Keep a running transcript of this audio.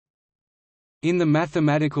In the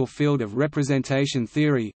mathematical field of representation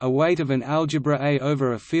theory, a weight of an algebra A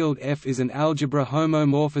over a field F is an algebra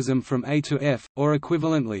homomorphism from A to F, or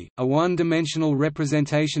equivalently, a one-dimensional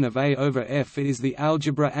representation of A over F is the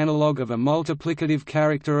algebra analog of a multiplicative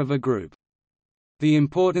character of a group. The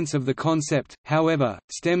importance of the concept, however,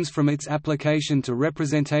 stems from its application to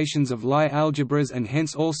representations of Lie algebras and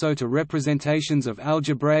hence also to representations of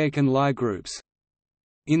algebraic and Lie groups.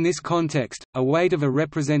 In this context, a weight of a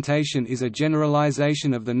representation is a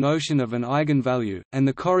generalization of the notion of an eigenvalue, and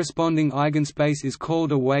the corresponding eigenspace is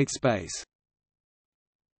called a weight space.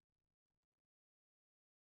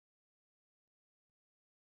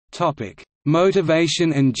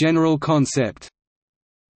 Motivation and general concept.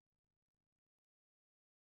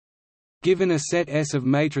 Given a set S of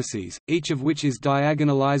matrices, each of which is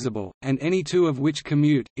diagonalizable, and any two of which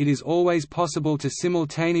commute, it is always possible to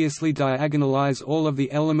simultaneously diagonalize all of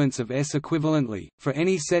the elements of S equivalently. For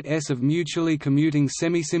any set S of mutually commuting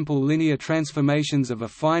semisimple linear transformations of a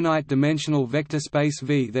finite-dimensional vector space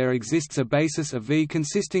V, there exists a basis of V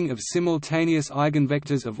consisting of simultaneous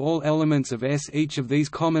eigenvectors of all elements of S. Each of these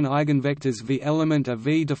common eigenvectors V element of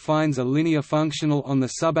V defines a linear functional on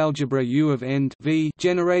the subalgebra U of end V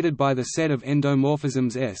generated by the set of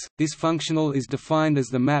endomorphisms S. This functional is defined as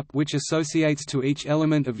the map which associates to each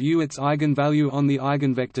element of U its eigenvalue on the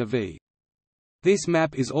eigenvector V. This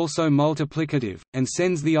map is also multiplicative, and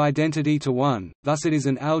sends the identity to 1, thus it is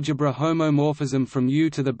an algebra homomorphism from U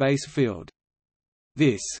to the base field.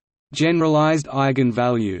 This generalized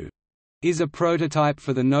eigenvalue is a prototype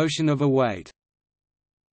for the notion of a weight.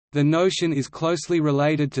 The notion is closely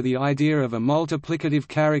related to the idea of a multiplicative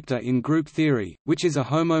character in group theory, which is a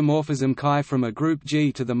homomorphism chi from a group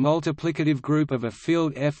G to the multiplicative group of a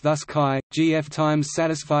field F. Thus chi GF times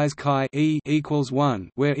satisfies chi E equals 1,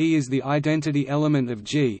 where E is the identity element of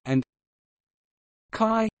G, and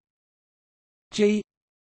chi G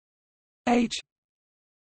H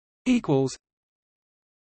equals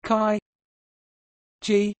chi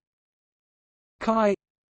G chi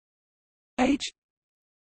H.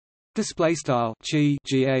 Display style chi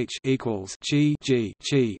gh equals chi g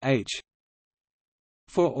chi h.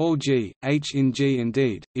 For all g, h in G.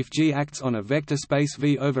 Indeed, if G acts on a vector space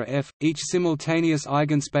V over F, each simultaneous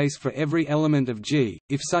eigenspace for every element of G,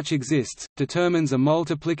 if such exists, determines a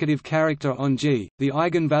multiplicative character on G, the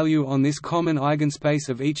eigenvalue on this common eigenspace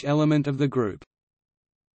of each element of the group.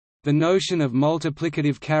 The notion of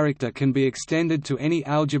multiplicative character can be extended to any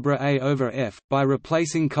algebra A over F, by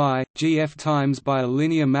replacing chi GF times by a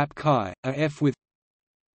linear map chi a F with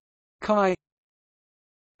chi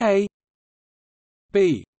A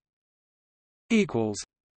B equals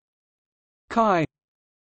chi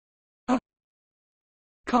A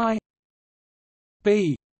chi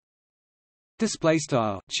B. Display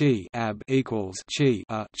style chi ab equals chi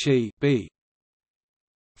a chi B.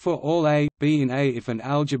 For all A, B in A, if an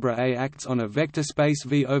algebra A acts on a vector space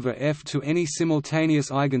V over F to any simultaneous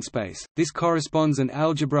eigenspace, this corresponds an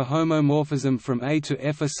algebra homomorphism from A to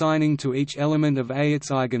F assigning to each element of A its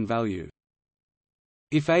eigenvalue.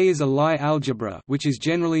 If A is a Lie algebra, which is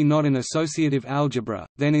generally not an associative algebra,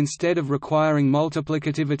 then instead of requiring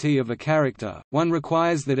multiplicativity of a character, one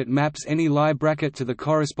requires that it maps any Lie bracket to the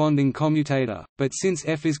corresponding commutator, but since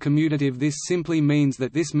F is commutative, this simply means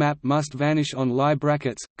that this map must vanish on Lie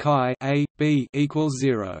brackets, chi A, B equals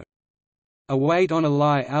 0. A weight on a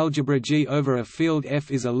Lie algebra G over a field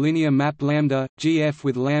F is a linear map lambda, GF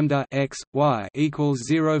with lambda x, y equals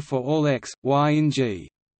 0 for all x, y in G.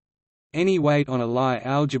 Any weight on a Lie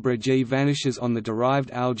algebra G vanishes on the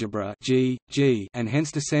derived algebra G, G, and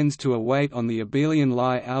hence descends to a weight on the abelian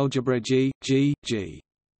Lie algebra G, G, G.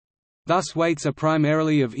 Thus weights are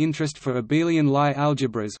primarily of interest for abelian Lie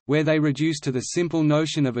algebras, where they reduce to the simple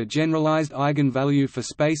notion of a generalized eigenvalue for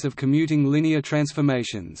space of commuting linear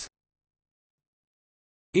transformations.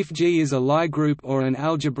 If G is a Lie group or an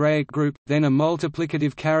algebraic group, then a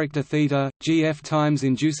multiplicative character θ, GF times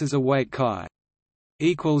induces a weight chi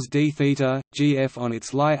equals d theta, GF on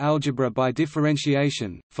its Lie algebra by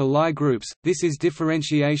differentiation. For Lie groups, this is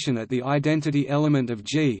differentiation at the identity element of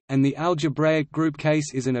G, and the algebraic group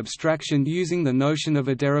case is an abstraction using the notion of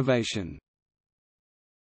a derivation.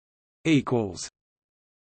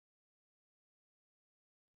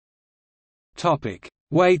 Topic: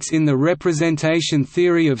 Weights in the representation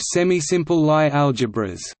theory of semisimple Lie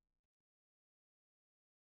algebras.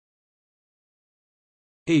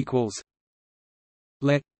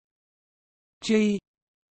 Let G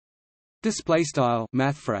displaystyle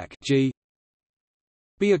mathfrak G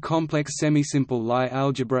be a complex semisimple Lie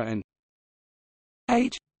algebra and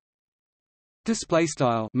H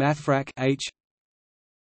displaystyle mathfrak H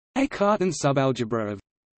a Cartan subalgebra of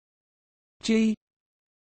G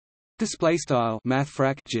display style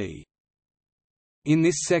mathfrak G. In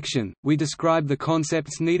this section, we describe the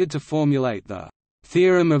concepts needed to formulate the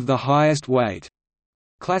theorem of the highest weight,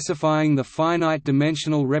 classifying the finite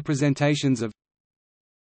dimensional representations of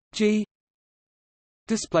G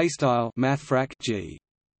display style mathfrak G.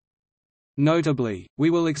 Notably, we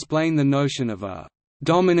will explain the notion of a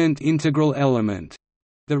dominant integral element.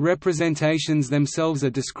 The representations themselves are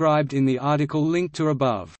described in the article linked to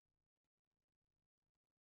above.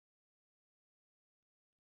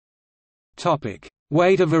 Topic: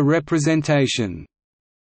 Weight of a representation.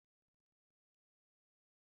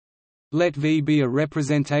 Let V be a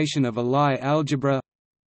representation of a Lie algebra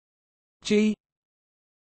G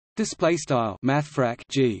display style mathfrak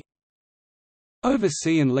G over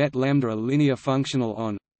C, and let lambda a linear functional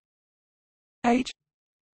on H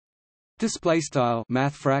display style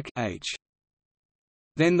mathfrak H.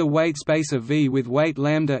 Then the weight space of V with weight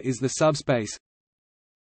lambda is the subspace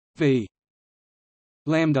V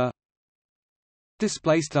lambda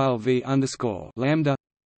display style V underscore lambda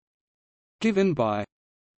given by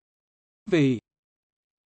V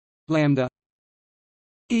lambda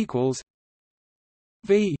equals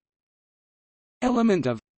V element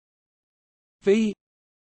of V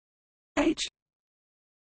H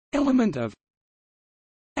element of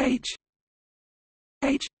H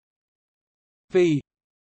H V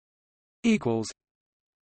equals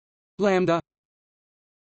lambda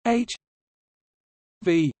H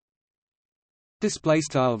V display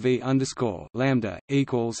style V underscore lambda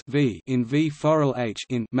equals V in V foral H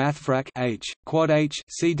in mathfrak H quad H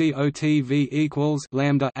CDOT V equals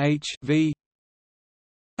lambda H V.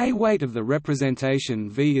 A weight of the representation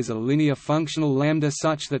V is a linear functional lambda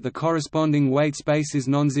such that the corresponding weight space is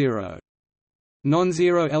non-zero.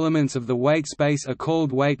 Non-zero elements of the weight space are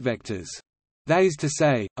called weight vectors. That is to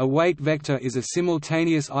say, a weight vector is a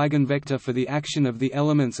simultaneous eigenvector for the action of the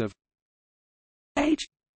elements of H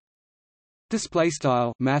display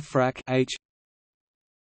style mathfrak H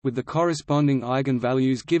with the corresponding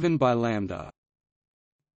eigenvalues given by lambda.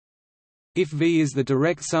 If V is the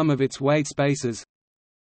direct sum of its weight spaces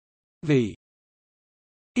V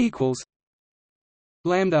equals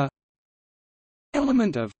lambda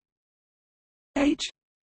element of H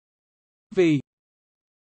V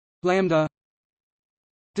lambda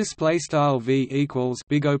display style V equals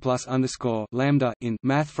big O plus underscore lambda in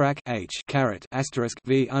mathfrak H caret asterisk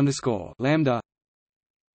V underscore lambda,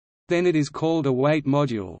 then it is called a weight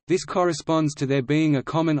module. This corresponds to there being a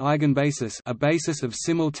common eigenbasis, a basis of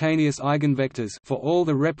simultaneous eigenvectors for all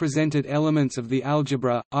the represented elements of the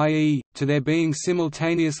algebra, i.e., to there being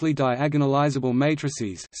simultaneously diagonalizable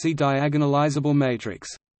matrices. See diagonalizable matrix.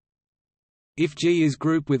 If G is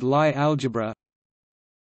group with Lie algebra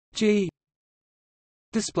G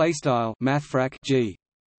display style mathfrak G,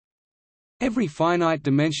 every finite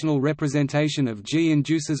dimensional representation of G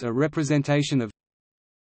induces a representation of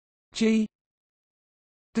G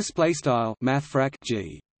display style mathfrak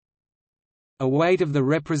G. A weight of the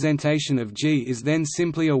representation of G is then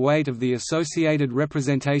simply a weight of the associated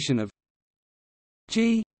representation of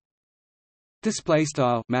G display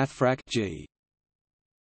style mathfrak G.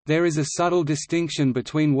 There is a subtle distinction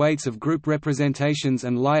between weights of group representations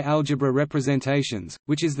and Lie algebra representations,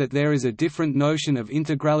 which is that there is a different notion of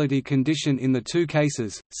integrality condition in the two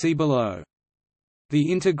cases, see below. The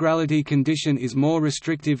integrality condition is more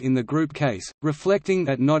restrictive in the group case, reflecting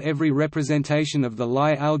that not every representation of the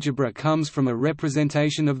Lie algebra comes from a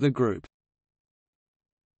representation of the group.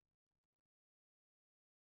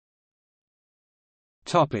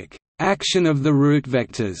 Action of the root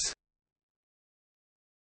vectors.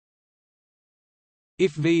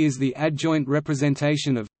 If V is the adjoint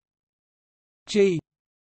representation of G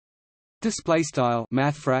display style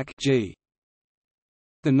mathfrak G,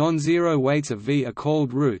 the non-zero weights of V are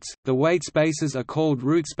called roots, the weight spaces are called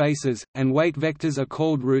root spaces, and weight vectors are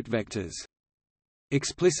called root vectors.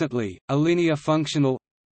 Explicitly, a linear functional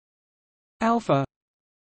alpha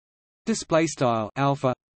display style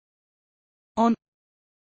alpha on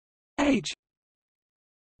H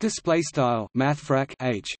display style mathfrak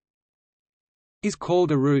H is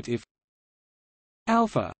called a root if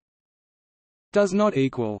alpha does not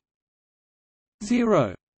equal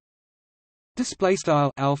 0 display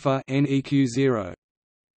style alpha neq 0,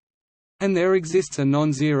 and there exists a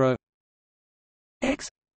non-zero x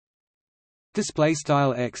display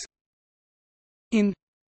style x in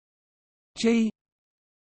G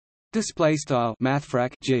display style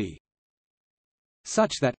mathfrak G,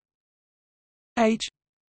 such that H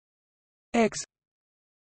x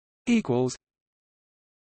equals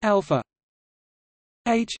alpha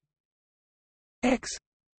H x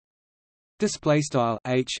display style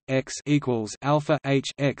h x equals alpha h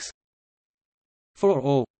x for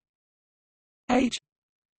all h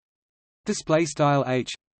display style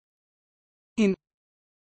h in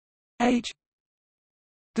h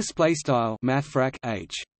display style mathfrak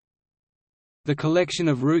h. The collection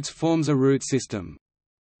of roots forms a root system.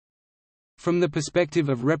 From the perspective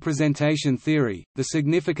of representation theory, the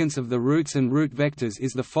significance of the roots and root vectors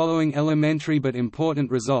is the following elementary but important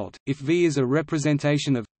result: if V is a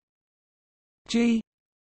representation of G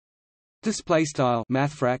display style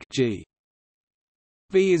mathfrak G,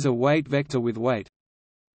 V is a weight vector with weight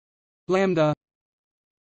lambda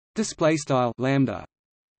display style lambda,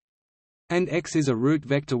 and X is a root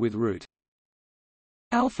vector with root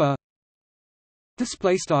alpha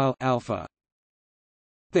display style alpha,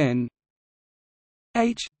 then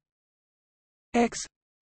H X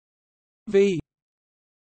V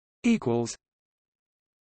equals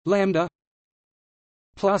lambda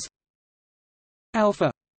plus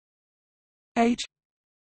alpha H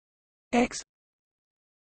X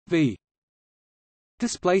V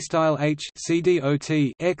display style H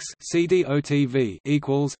CDOT X CDOT V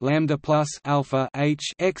equals lambda plus alpha H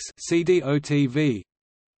X CDOT V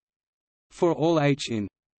for all H in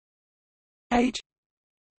H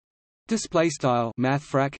display style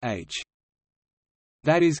mathfrak H,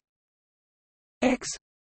 that is X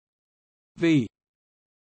V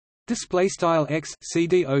display style X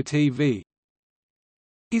CDOT V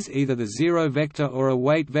is either the zero vector or a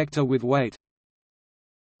weight vector with weight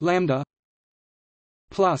lambda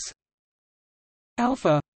plus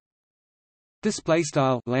alpha display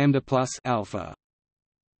style lambda plus alpha.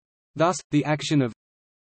 Thus the action of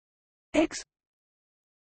X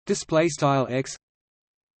display style X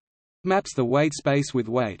maps the weight space with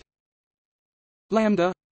weight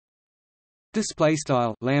lambda display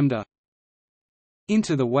style lambda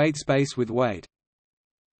into the weight space with weight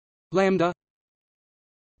lambda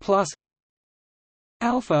plus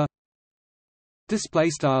alpha display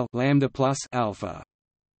style lambda plus alpha.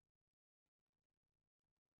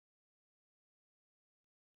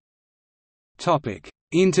 Topic: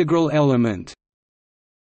 Integral element.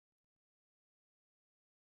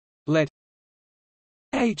 Let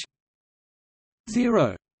H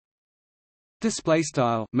 0 display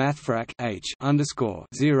style mathfrak H underscore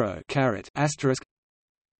 0 caret asterisk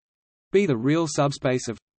be the real subspace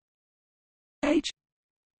of H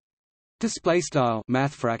display style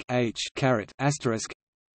mathfrak H caret asterisk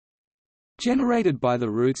generated by the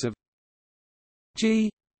roots of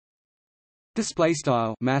G display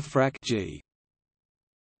style mathfrak G.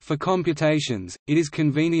 For computations, it is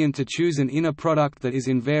convenient to choose an inner product that is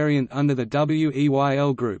invariant under the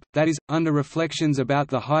WEYL group, that is, under reflections about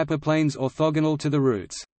the hyperplanes orthogonal to the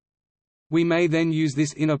roots. We may then use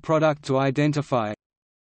this inner product to identify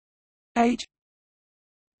H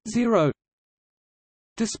 0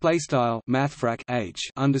 display style mathfrak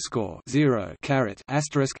H underscore 0 caret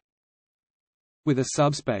asterisk with a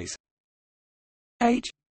subspace H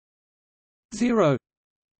 0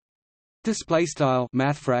 display style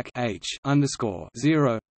mathfrak H underscore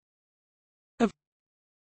 0 of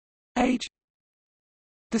H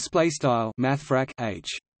display style mathfrak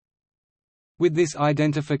H. With this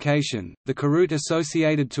identification, the coroot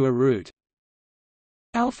associated to a root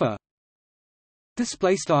alpha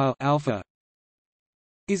display style alpha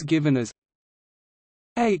is given as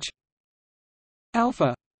H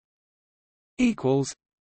alpha equals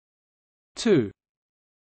 2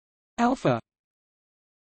 alpha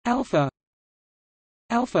alpha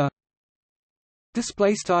alpha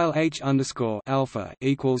display style H underscore alpha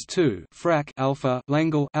equals 2 frac alpha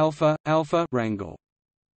Langle alpha alpha rangle.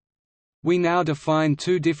 We now define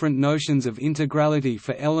two different notions of integrality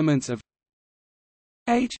for elements of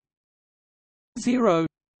H 0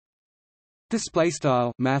 display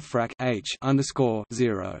style mathfrak H underscore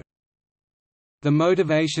 0. The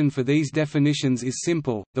motivation for these definitions is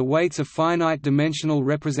simple: the weights of finite dimensional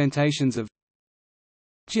representations of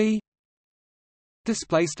G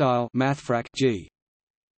display style mathfrak G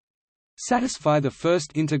satisfy the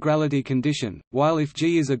first integrality condition, while if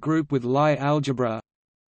G is a group with Lie algebra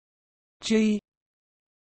G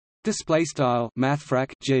display style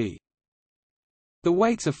mathfrak G, the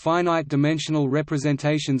weights of finite dimensional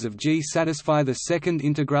representations of G satisfy the second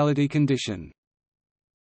integrality condition.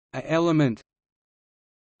 A element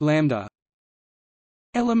lambda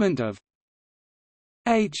element of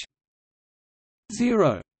H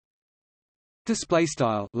 0 display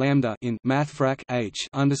style lambda in mathfrak H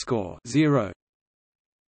underscore 0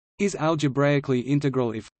 is algebraically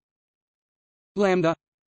integral if lambda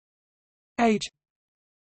H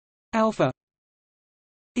alpha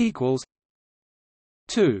equals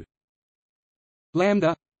 2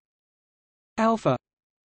 lambda alpha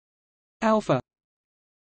alpha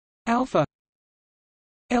alpha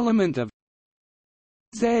element of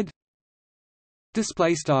Z.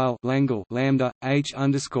 Display style Langle lambda h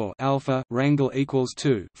underscore alpha wrangle equals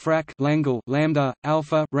 2 frac Langle lambda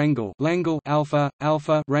alpha wrangle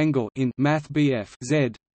alpha wrangle in Math BF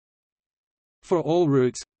Z for all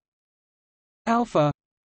roots alpha.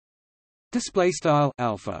 Display style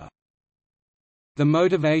alpha. The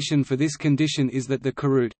motivation for this condition is that the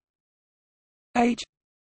coroot h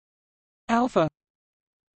alpha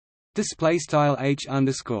display style h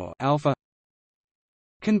underscore alpha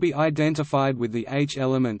can be identified with the h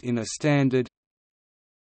element in a standard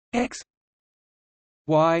x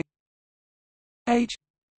y h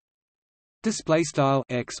display style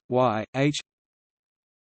x y h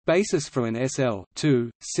basis for an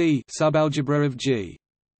SL2C subalgebra of G.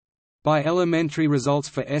 By elementary results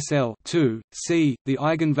for SL2C, the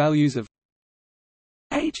eigenvalues of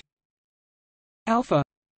h alpha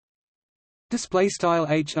display style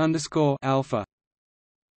h underscore alpha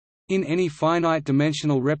in any finite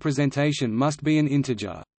dimensional representation must be an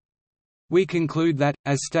integer. We conclude that,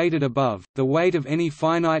 as stated above, the weight of any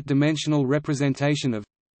finite dimensional representation of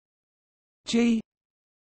G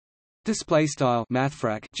display style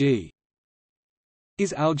mathfrak G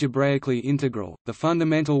is algebraically integral. The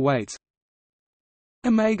fundamental weights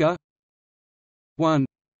omega 1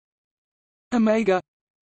 omega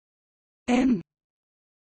n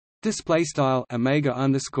display style omega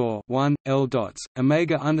underscore 1 L dots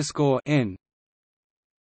omega underscore n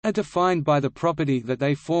are defined by the property that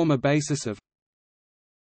they form a basis of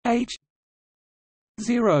h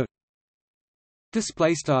 0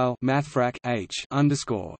 display style mathfrak h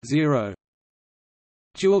underscore 0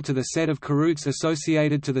 dual to the set of coroots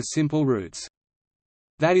associated to the simple roots.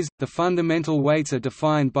 That is, the fundamental weights are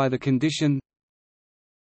defined by the condition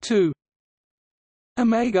 2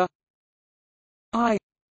 omega I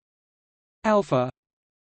alpha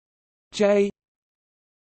j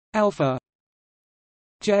alpha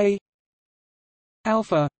j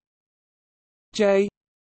alpha j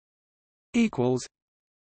equals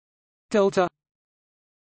delta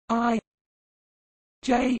I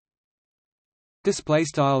j display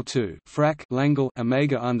style 2 frac Langle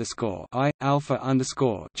omega underscore I alpha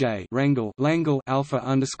underscore j wrangle alpha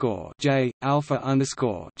underscore j alpha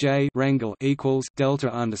underscore j wrangle equals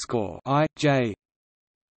delta underscore I j,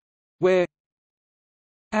 where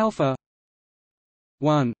alpha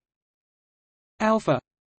 1 alpha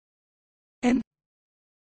n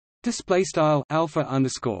display style alpha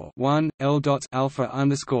underscore 1 L dots alpha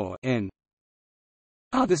underscore n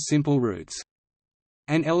are the simple roots.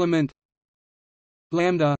 An element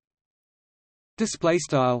lambda display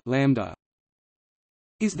style lambda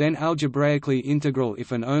is then algebraically integral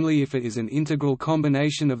if and only if it is an integral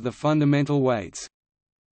combination of the fundamental weights.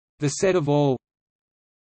 The set of all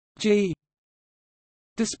G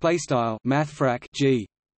display style mathfrak G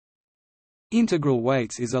integral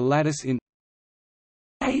weights is a lattice in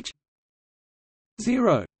H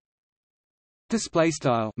 0 display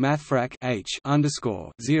style mathfrak H underscore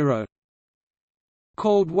 0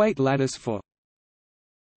 called weight lattice for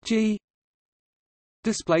G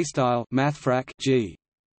display style mathfrak G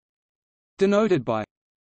denoted by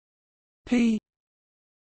P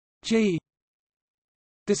G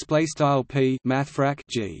display style P mathfrak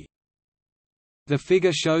G. The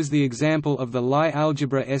figure shows the example of the Lie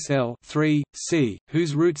algebra SL3C,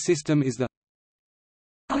 whose root system is the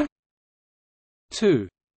A 2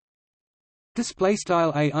 display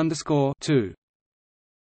style A underscore 2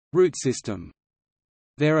 root system.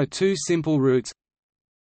 There are two simple roots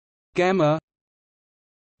gamma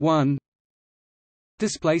 1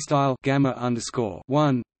 display style gamma underscore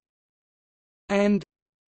 1 and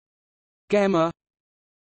gamma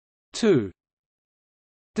 2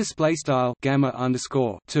 display style gamma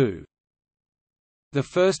underscore 2. The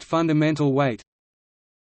first fundamental weight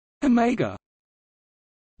omega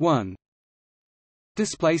 1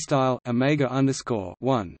 display style omega underscore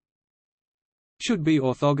 1 should be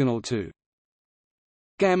orthogonal to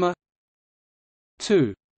gamma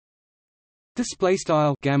 2 display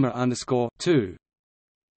style gamma underscore 2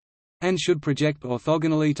 and should project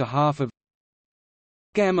orthogonally to half of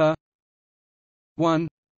gamma 1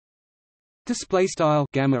 display style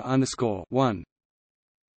gamma underscore 1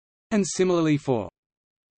 and similarly for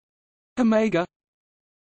omega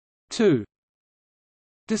 2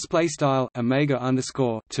 display style omega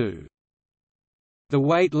underscore 2. The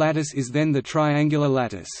weight lattice is then the triangular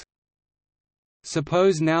lattice.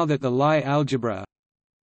 Suppose now that the Lie algebra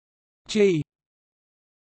G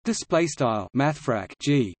display style mathfrak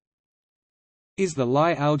G is the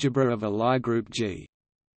Lie algebra of a Lie group G.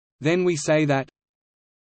 Then we say that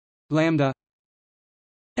lambda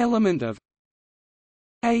element of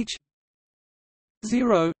H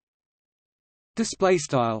 0 display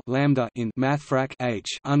style lambda in mathfrak H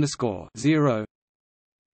underscore 0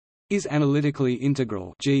 is analytically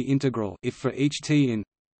integral G integral if for each t in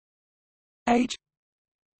H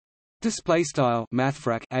display style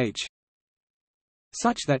mathfrak H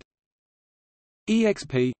such that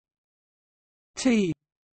exp t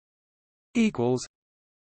equals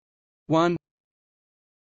 1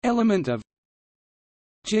 element of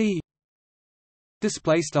G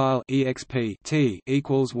display style exp t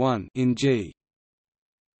equals 1 in G.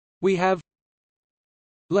 We have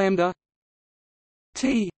lambda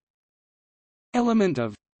t element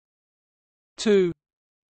of 2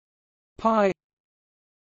 pi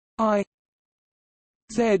I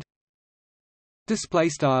z display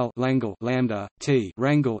style langle lambda t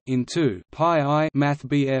rangle in 2 pi I math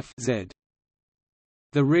bf z.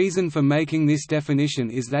 The reason for making this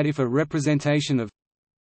definition is that if a representation of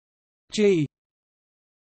G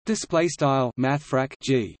display style mathfrak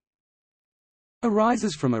G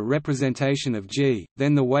arises from a representation of G,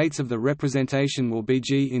 then the weights of the representation will be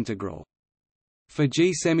G integral. For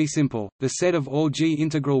G semisimple, the set of all G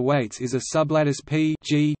integral weights is a sublattice P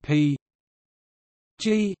G P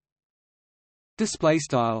G display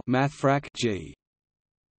style mathfrak G.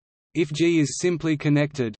 If G is simply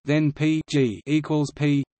connected, then P G equals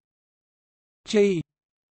P G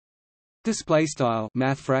display style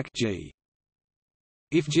mathfrak G.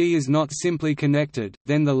 If G is not simply connected,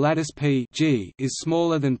 then the lattice P G is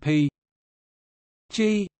smaller than P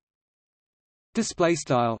G display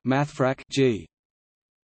style mathfrak G,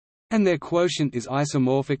 and their quotient is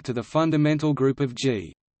isomorphic to the fundamental group of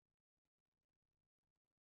G.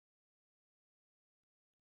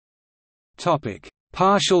 Topic: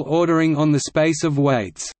 Partial ordering on the space of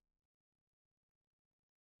weights.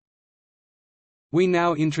 We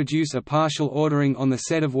now introduce a partial ordering on the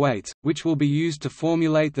set of weights, which will be used to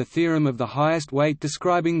formulate the theorem of the highest weight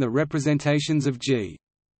describing the representations of G.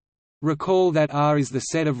 Recall that R is the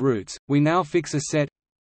set of roots. We now fix a set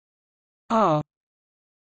R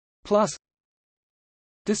plus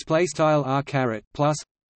display style R caret plus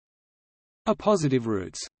a positive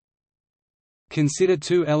roots. Consider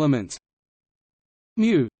two elements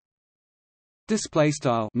mu display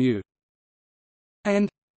style mu and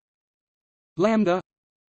lambda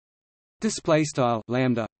display style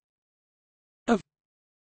lambda of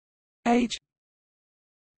H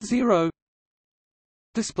 0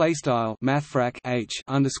 display style mathfrak H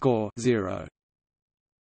underscore 0.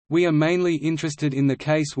 We are mainly interested in the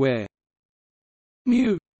case where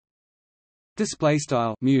mu display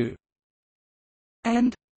style mu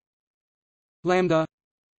and lambda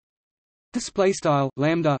display style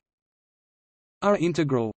lambda are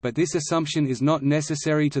integral, but this assumption is not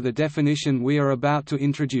necessary to the definition we are about to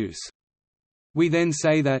introduce. We then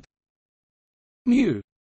say that mu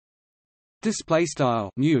display style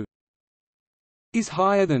mu is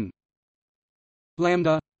higher than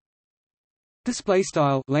lambda display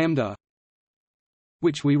style lambda,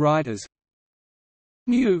 which we write as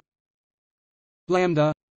mu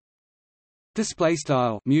lambda display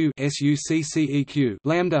style mu succeq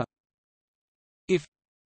lambda if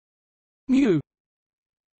mu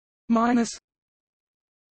minus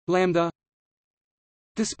lambda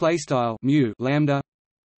display style mu lambda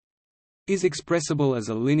is expressible as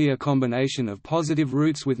a linear combination of positive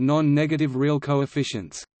roots with non-negative real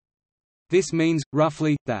coefficients. This means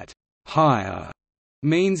roughly that higher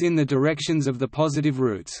means in the directions of the positive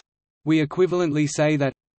roots. We equivalently say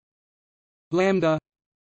that lambda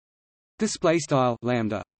display style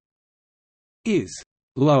lambda is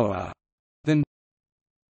lower than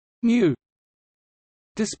mu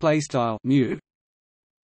display style mu,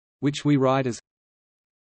 which we write as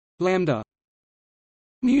lambda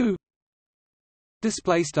mu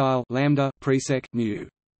display style lambda presec mu.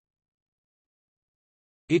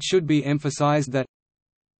 It should be emphasized that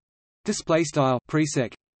display style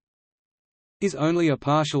presec is only a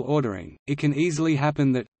partial ordering. It can easily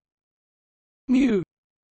happen that mu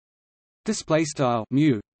display style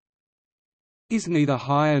mu is neither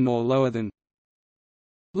higher nor lower than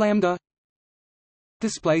lambda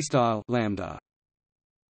display style lambda.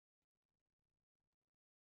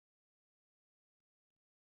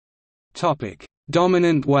 Topic: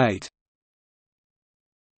 Dominant weight.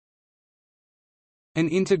 An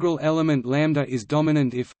integral element lambda is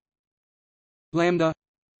dominant if lambda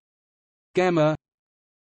gamma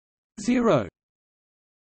 0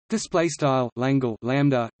 display style langle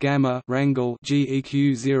lambda gamma rangle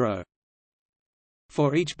geq 0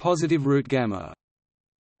 for each positive root gamma.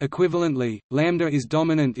 Equivalently, lambda is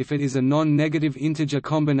dominant if it is a non-negative integer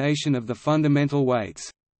combination of the fundamental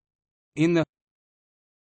weights. In the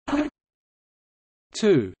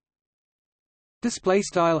 2 display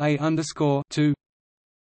style a underscore 2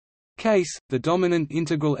 case. The dominant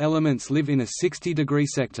integral elements live in a 60-degree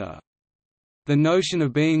sector. The notion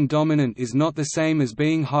of being dominant is not the same as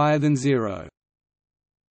being higher than 0.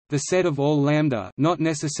 The set of all lambda, not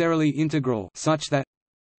necessarily integral, such that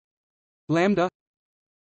lambda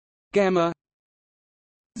gamma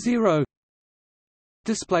 0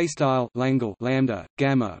 display style Langle lambda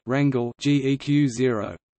gamma rangle geq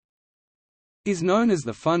 0 is known as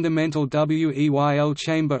the fundamental Weyl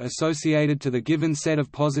chamber associated to the given set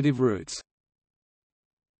of positive roots.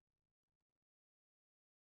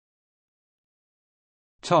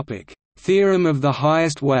 Topic: Theorem of the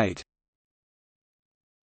highest weight.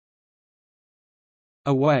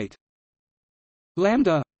 A weight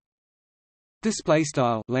lambda display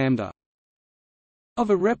style lambda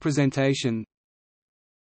of a representation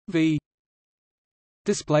v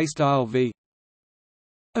display style v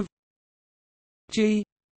of g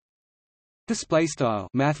display style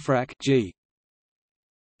mathfrak g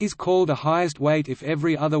is called a highest weight if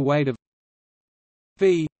every other weight of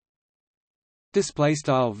v display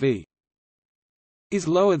style v is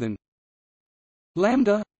lower than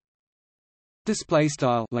lambda display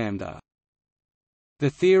style lambda. The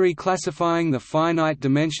theory classifying the finite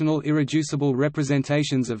dimensional irreducible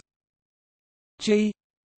representations of g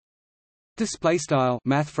display style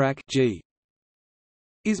mathfrak g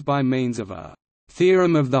is by means of a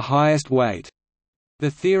theorem of the highest weight.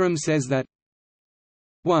 The theorem says that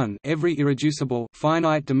 1. Every irreducible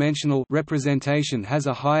finite dimensional representation has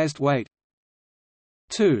a highest weight.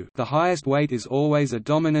 2. The highest weight is always a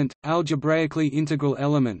dominant, algebraically integral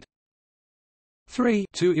element. 3.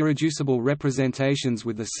 Two irreducible representations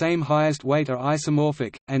with the same highest weight are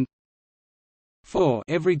isomorphic, and 4.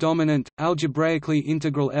 Every dominant, algebraically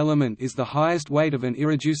integral element is the highest weight of an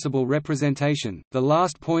irreducible representation. The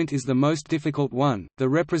last point is the most difficult one. The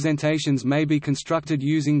representations may be constructed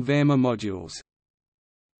using Wehrmer modules.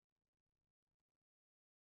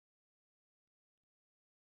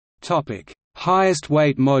 Topic: Highest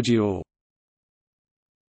weight module.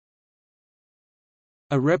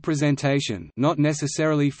 A representation, not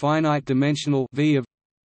necessarily finite dimensional, v of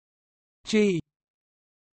g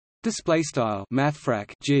display style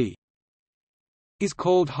mathfrak g is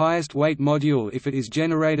called highest weight module if it is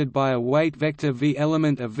generated by a weight vector v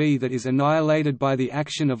element of v that is annihilated by the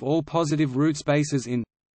action of all positive root spaces in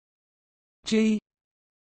g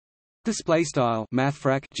display style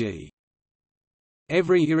mathfrak g.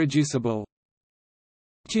 Every irreducible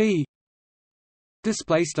g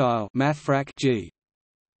display style mathfrak g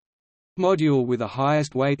module with a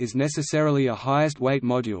highest weight is necessarily a highest weight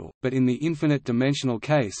module, but in the infinite dimensional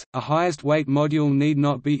case, a highest weight module need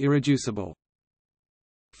not be irreducible.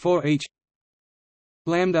 For each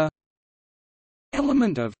lambda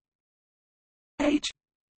element of h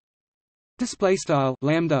display style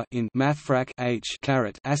lambda in mathfrak h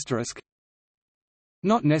caret asterisk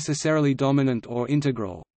not necessarily dominant or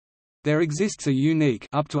integral, there exists a unique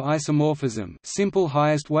up to isomorphism simple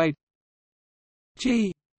highest weight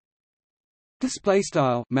g display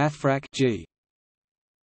style mathfrak g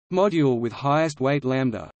module with highest weight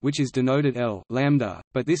lambda, which is denoted L lambda,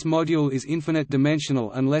 but this module is infinite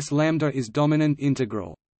dimensional unless lambda is dominant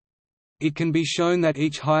integral. It can be shown that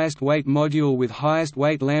each highest weight module with highest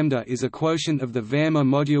weight lambda is a quotient of the Wehrmer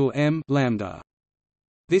module m lambda.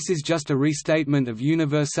 This is just a restatement of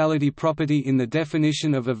universality property in the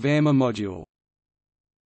definition of a Wehrmer module.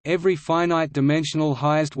 Every finite dimensional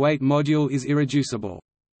highest weight module is irreducible.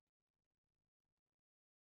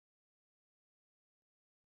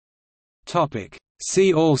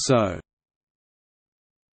 See also: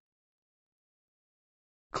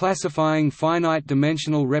 classifying finite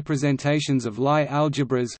dimensional representations of Lie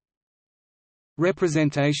algebras,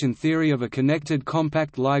 representation theory of a connected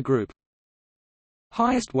compact Lie group,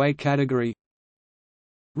 highest weight category,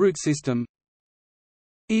 root system.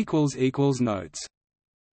 Notes